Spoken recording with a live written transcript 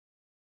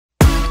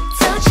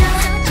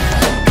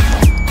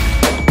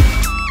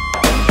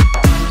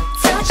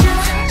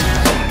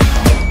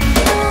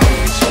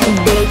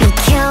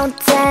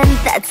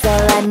That's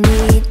all I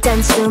need.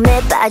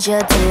 단숨에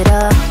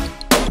빠져들어.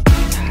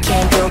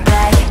 Can't go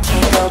back,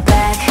 can't go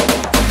back.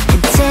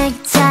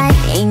 Tick-tack,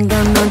 ain't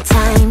got no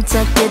time. 저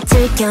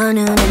끝을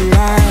겨누는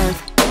love.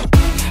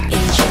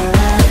 It's your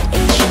love,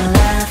 it's your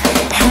love.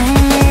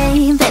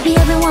 Hey, baby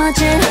I've been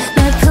watching.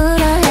 널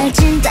풀어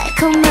해진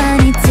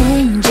달콤한 이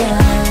danger.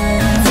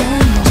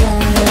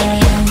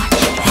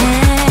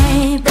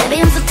 Hey,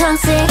 baby I'm so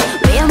toxic.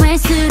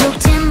 위험할수록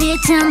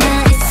재밌잖아.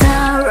 It's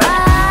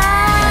alright.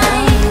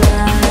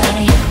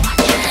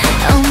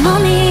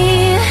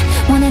 온몸이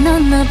원해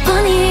넌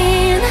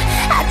너뿐인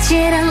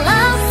아찔한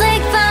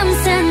lovesick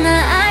밤새 날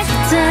알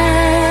때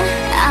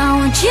I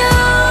want you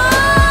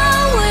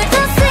with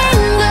a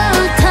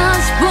single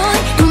touch boy.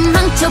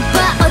 도망쳐봐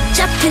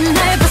어차피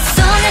날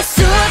벗어날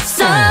수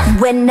없어.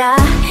 When I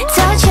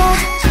touch you,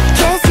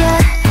 kiss you,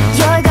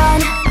 you're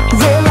gone.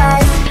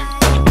 Realize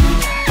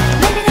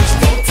maybe that you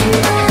think too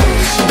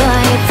much.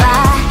 But if I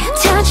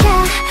touch you,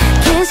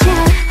 kiss you,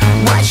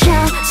 watch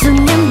you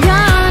순간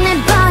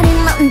변해버린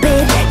넌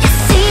babe. You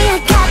see I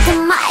got the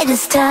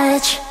Midas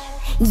touch.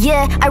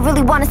 Yeah, I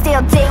really wanna stay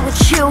all day with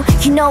you.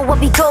 You know what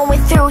we going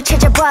through.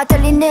 찾아봐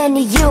떨리는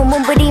이유.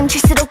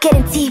 몸부림칠수록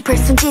getting deeper.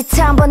 손짓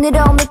한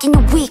번으로 making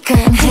you weaker.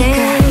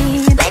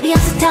 Hey, baby I'm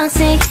so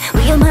toxic.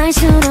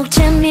 위험할수록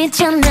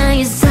재밌잖아.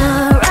 It's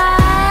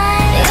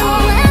alright.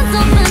 Your hands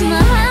up in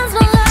my hands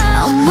for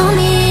love.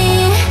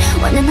 온몸이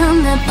원해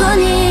넌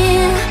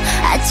나뿐인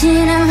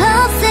아찔한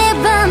lovesick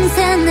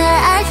밤새 날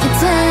알게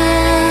돼.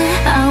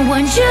 I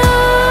want you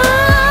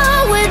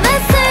with a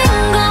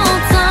single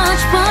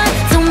touch boy.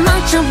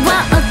 도망쳐봐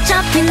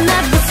어차피 날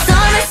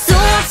벗어날 수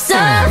없어.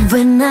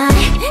 When I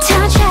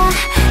touch you,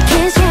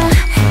 kiss you,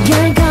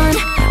 you're gone.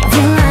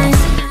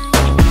 Realize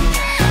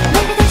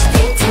maybe that you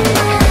think too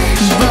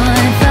much. But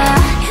if I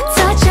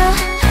touch you,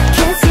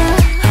 kiss you,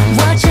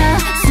 watch you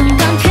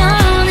순간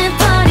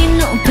변해버린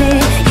눈빛.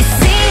 You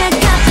see I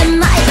got the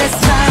Midas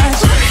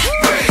touch.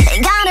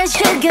 Gotta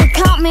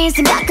sugarcoat me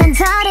생각한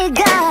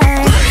다르게.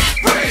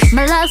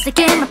 My love's a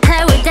game I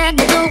play with that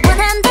내도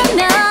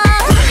원한다면.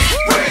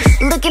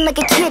 Looking like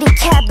a kitty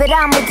cat, but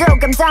아무도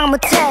감당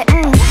못해.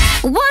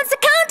 Once I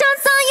count down,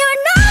 so you're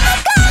never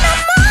gonna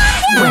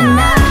mind. When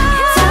I